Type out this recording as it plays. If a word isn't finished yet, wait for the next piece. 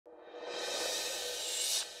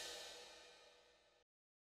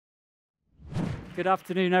Good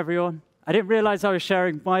afternoon, everyone. I didn't realize I was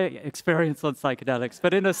sharing my experience on psychedelics,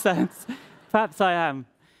 but in a sense, perhaps I am.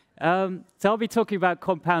 So I'll be talking about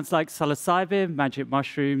compounds like psilocybin, magic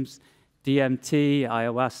mushrooms, DMT,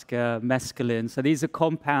 ayahuasca, mescaline. So these are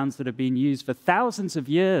compounds that have been used for thousands of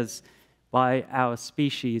years by our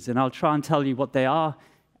species, and I'll try and tell you what they are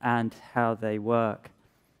and how they work.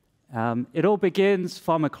 It all begins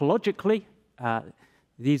pharmacologically.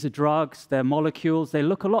 These are drugs, they're molecules. They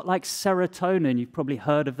look a lot like serotonin. You've probably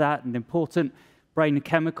heard of that, an important brain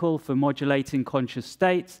chemical for modulating conscious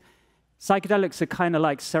states. Psychedelics are kind of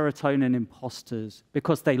like serotonin imposters.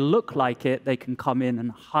 Because they look like it, they can come in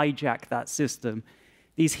and hijack that system.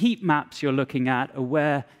 These heat maps you're looking at are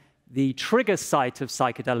where the trigger site of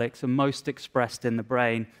psychedelics are most expressed in the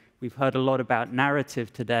brain. We've heard a lot about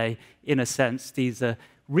narrative today. In a sense, these are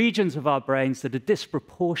regions of our brains that are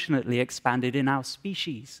disproportionately expanded in our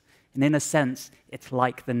species. And in a sense, it's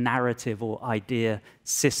like the narrative or idea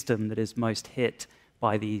system that is most hit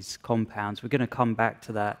by these compounds. We're going to come back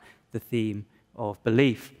to that, the theme of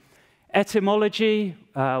belief. Etymology,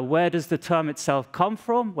 where does the term itself come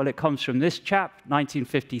from? Well, it comes from this chap,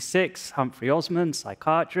 1956, Humphrey Osmond,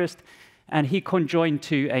 psychiatrist, and he conjoined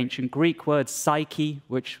two ancient Greek words, psyche,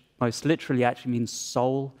 which most literally actually means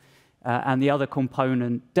soul, and the other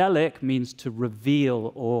component, delic, means to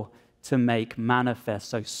reveal or to make manifest.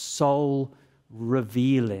 So soul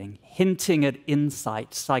revealing, hinting at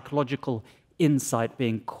insight, psychological insight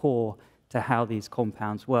being core to how these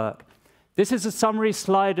compounds work. This is a summary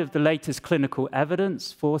slide of the latest clinical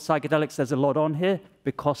evidence for psychedelics. There's a lot on here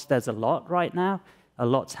because there's a lot right now. A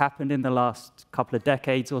lot's happened in the last couple of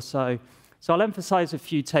decades or so. So I'll emphasize a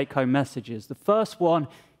few take-home messages. The first one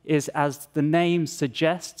is, as the name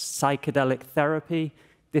suggests, psychedelic therapy.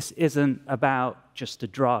 This isn't about just a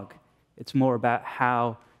drug. It's more about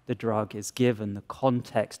how the drug is given, the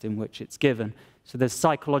context in which it's given. So there's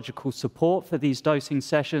psychological support for these dosing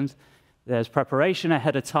sessions. There's preparation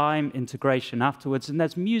ahead of time, integration afterwards, and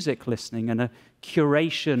there's music listening and a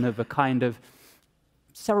curation of a kind of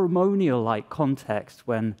ceremonial-like context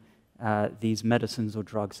when these medicines or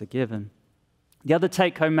drugs are given. The other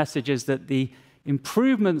take-home message is that the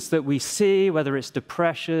improvements that we see, whether it's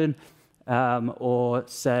depression or,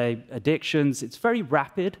 say, addictions, it's very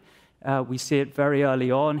rapid. We see it very early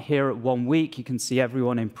on. Here at 1 week, you can see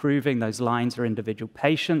everyone improving. Those lines are individual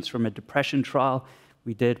patients from a depression trial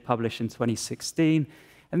we did publish in 2016.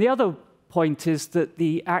 And the other point is that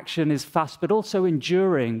the action is fast, but also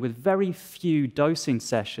enduring with very few dosing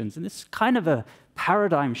sessions. And this is kind of a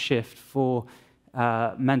paradigm shift for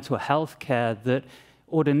mental health care that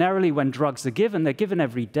ordinarily, when drugs are given, they're given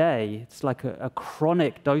every day. It's like a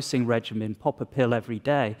chronic dosing regimen, pop a pill every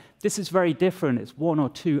day. This is very different. It's one or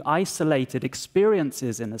two isolated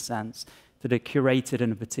experiences, in a sense, that are curated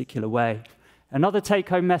in a particular way. Another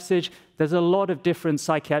take-home message, there's a lot of different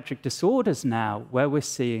psychiatric disorders now where we're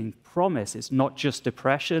seeing promise. It's not just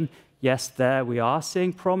depression. Yes, there we are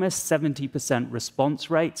seeing promise. 70% response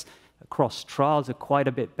rates across trials are quite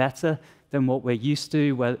a bit better than what we're used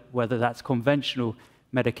to, whether that's conventional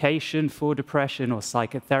medication for depression or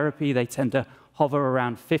psychotherapy. They tend to hover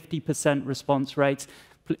around 50% response rates.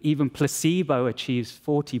 Even placebo achieves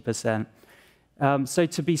 40%. So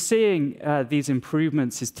to be seeing these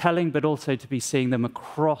improvements is telling, but also to be seeing them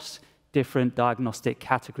across different diagnostic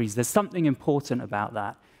categories. There's something important about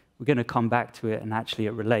that. We're going to come back to it, and actually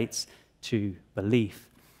it relates to belief.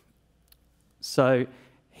 So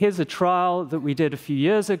here's a trial that we did a few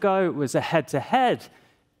years ago. It was a head-to-head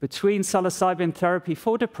between psilocybin therapy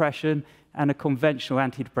for depression and a conventional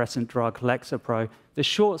antidepressant drug, Lexapro. The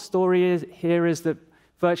short story here is that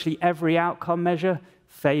virtually every outcome measure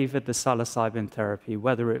favored the psilocybin therapy,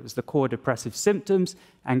 whether it was the core depressive symptoms,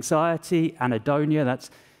 anxiety, anhedonia, that's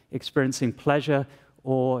experiencing pleasure,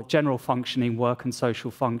 or general functioning, work and social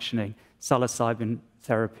functioning. Psilocybin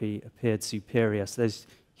therapy appeared superior. So there's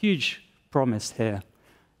huge promise here.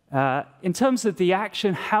 In terms of the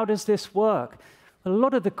action, how does this work? A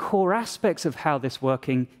lot of the core aspects of how this is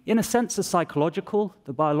working, in a sense, are psychological.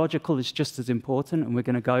 The biological is just as important, and we're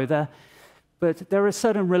going to go there. But there are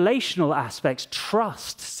certain relational aspects.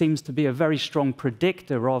 Trust seems to be a very strong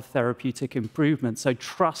predictor of therapeutic improvement. So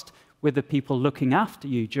trust with the people looking after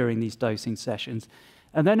you during these dosing sessions.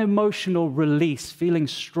 And then emotional release, feeling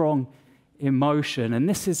strong emotion. And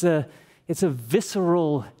this is it's a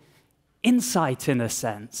visceral insight, in a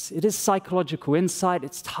sense. It is psychological insight.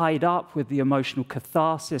 It's tied up with the emotional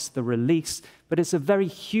catharsis, the release, but it's a very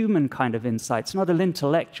human kind of insight. It's not an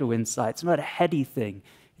intellectual insight. It's not a heady thing.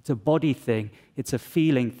 It's a body thing. It's a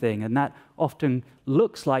feeling thing, and that often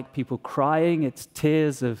looks like people crying. It's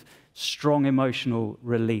tears of strong emotional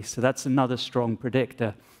release. So that's another strong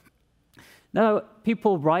predictor. Now,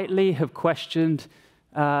 people rightly have questioned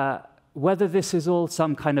whether this is all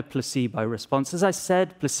some kind of placebo response. As I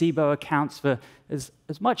said, placebo accounts for as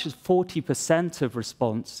much as 40% of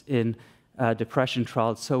response in depression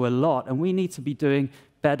trials, so a lot. And we need to be doing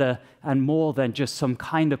better and more than just some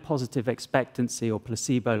kind of positive expectancy or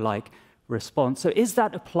placebo-like response. So is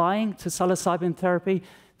that applying to psilocybin therapy?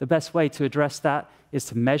 The best way to address that is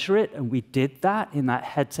to measure it, and we did that in that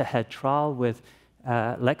head-to-head trial with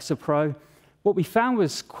Lexapro. What we found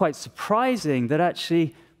was quite surprising, that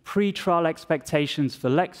actually pre-trial expectations for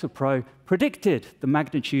Lexapro predicted the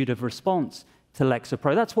magnitude of response to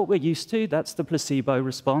Lexapro. That's what we're used to. That's the placebo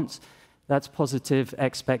response. That's positive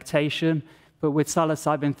expectation. But with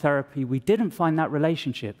psilocybin therapy, we didn't find that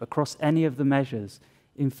relationship across any of the measures.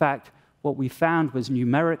 In fact, what we found was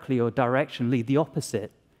numerically or directionally the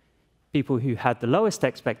opposite. People who had the lowest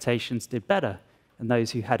expectations did better, and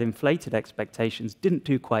those who had inflated expectations didn't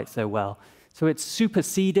do quite so well. So it's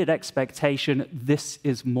superseded expectation. This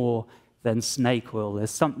is more than snake oil.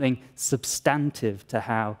 There's something substantive to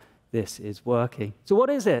how this is working. So what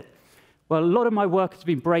is it? Well, a lot of my work has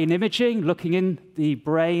been brain imaging, looking in the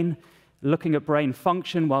brain, looking at brain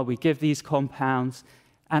function while we give these compounds.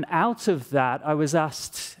 And out of that, I was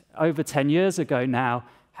asked over 10 years ago now,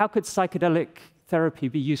 how could psychedelic therapy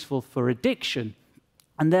be useful for addiction?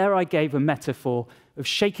 And there I gave a metaphor of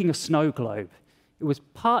shaking a snow globe. It was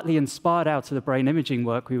partly inspired out of the brain imaging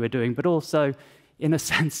work we were doing, but also, in a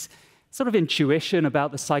sense, sort of intuition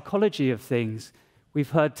about the psychology of things.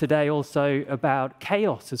 We've heard today also about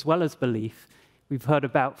chaos as well as belief. We've heard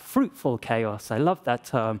about fruitful chaos. I love that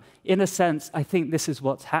term. In a sense, I think this is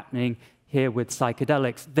what's happening here with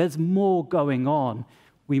psychedelics. There's more going on.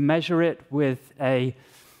 We measure it with a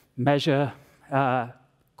measure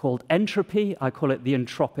called entropy. I call it the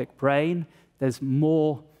entropic brain. There's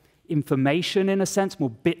more information, in a sense, more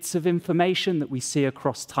bits of information that we see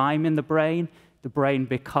across time in the brain. The brain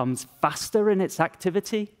becomes faster in its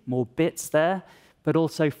activity, more bits there, but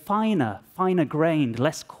also finer-grained,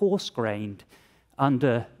 less coarse-grained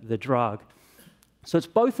under the drug. So it's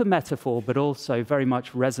both a metaphor, but also very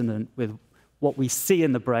much resonant with what we see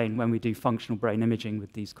in the brain when we do functional brain imaging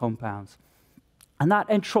with these compounds. And that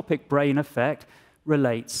entropic brain effect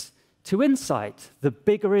relates to insight. The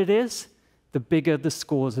bigger it is, the bigger the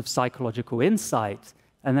scores of psychological insight.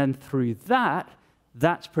 And then through that,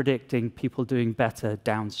 that's predicting people doing better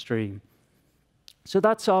downstream. So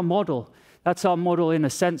that's our model. That's our model in a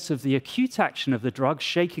sense of the acute action of the drug,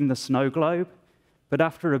 shaking the snow globe. But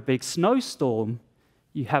after a big snowstorm,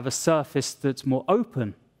 you have a surface that's more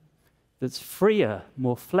open, that's freer,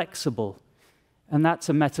 more flexible. And that's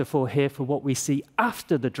a metaphor here for what we see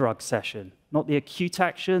after the drug session. Not the acute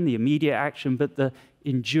action, the immediate action, but the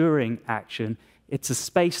enduring action. It's a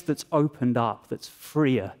space that's opened up, that's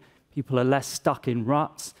freer. People are less stuck in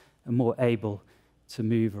ruts and more able to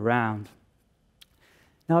move around.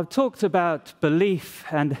 Now, I've talked about belief,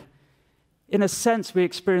 and in a sense, we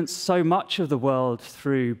experience so much of the world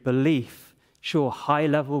through belief. Sure,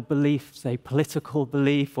 high-level belief, say political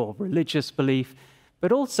belief or religious belief,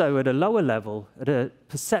 but also at a lower level, at a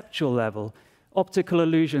perceptual level, optical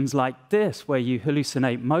illusions like this, where you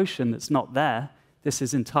hallucinate motion that's not there, this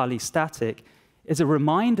is entirely static, is a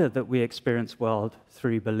reminder that we experience world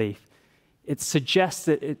through belief. It suggests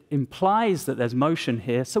that it implies that there's motion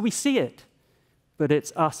here, so we see it. But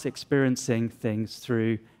it's us experiencing things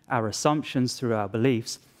through our assumptions, through our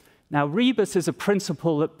beliefs. Now, rebus is a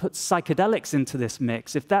principle that puts psychedelics into this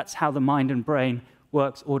mix. If that's how the mind and brain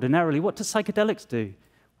works ordinarily, what do psychedelics do?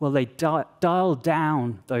 Well, they dial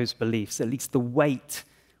down those beliefs, at least the weight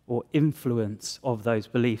or influence of those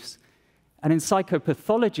beliefs. And in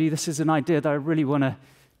psychopathology, this is an idea that I really want to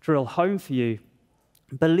drill home for you.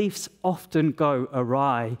 Beliefs often go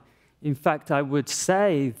awry. In fact, I would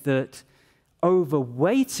say that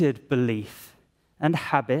overweighted belief and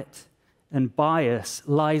habit and bias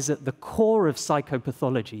lies at the core of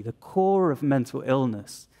psychopathology, the core of mental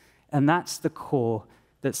illness. And that's the core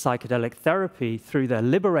that psychedelic therapy, through their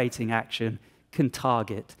liberating action, can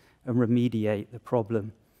target and remediate the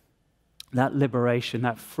problem. That liberation,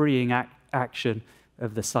 that freeing action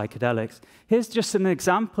of the psychedelics. Here's just an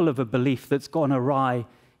example of a belief that's gone awry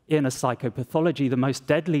in a psychopathology, the most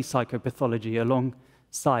deadly psychopathology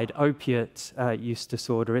alongside opiate use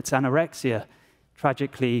disorder. It's anorexia,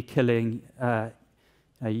 tragically killing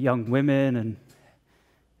young women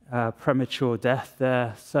and premature death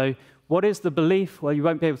there. So what is the belief? Well, you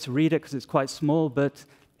won't be able to read it because it's quite small, but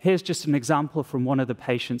here's just an example from one of the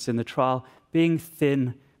patients in the trial. Being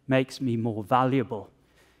thin makes me more valuable.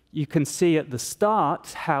 You can see at the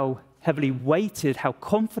start how heavily weighted how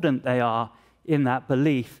confident they are in that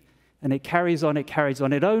belief. And it carries on, it carries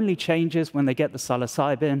on. It only changes when they get the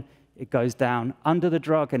psilocybin. It goes down under the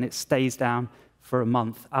drug, and it stays down for a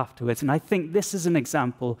month afterwards. And I think this is an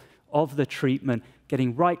example of the treatment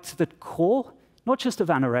getting right to the core, not just of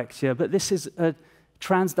anorexia, but this is a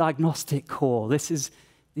transdiagnostic core. These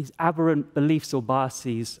aberrant beliefs or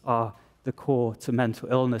biases are the core to mental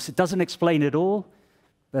illness. It doesn't explain it all,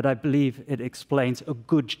 but I believe it explains a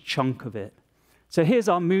good chunk of it. So here's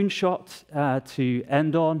our moonshot to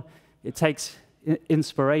end on. It takes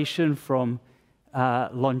inspiration from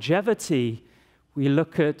longevity. We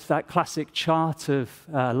look at that classic chart of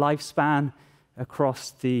lifespan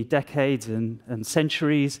across the decades and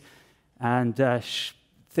centuries, and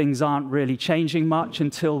things aren't really changing much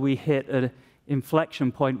until we hit an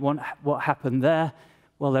inflection point. What happened there?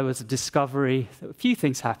 Well, there was a discovery. A few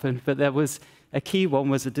things happened, but there was a key one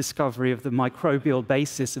was a discovery of the microbial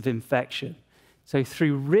basis of infection. So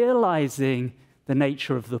through realizing the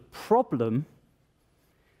nature of the problem,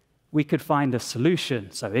 we could find a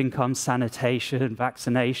solution. So income, sanitation,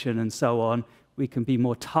 vaccination, and so on. We can be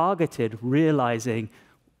more targeted, realizing,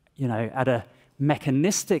 at a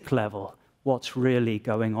mechanistic level, what's really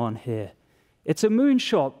going on here. It's a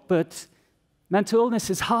moonshot, but mental illness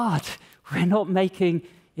is hard. We're not making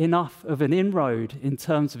enough of an inroad in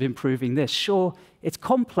terms of improving this. Sure, it's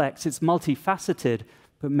complex, it's multifaceted,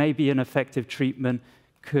 but maybe an effective treatment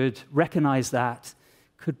could recognize that,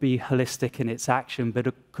 could be holistic in its action, but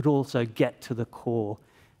it could also get to the core.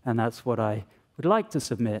 And that's what I would like to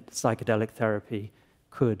submit psychedelic therapy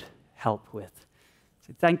could help with.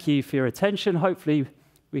 So thank you for your attention. Hopefully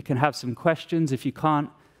we can have some questions. If you can't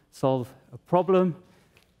solve a problem,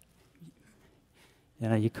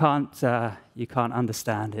 you can't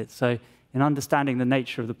understand it. So in understanding the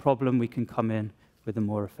nature of the problem, we can come in with a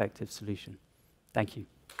more effective solution. Thank you.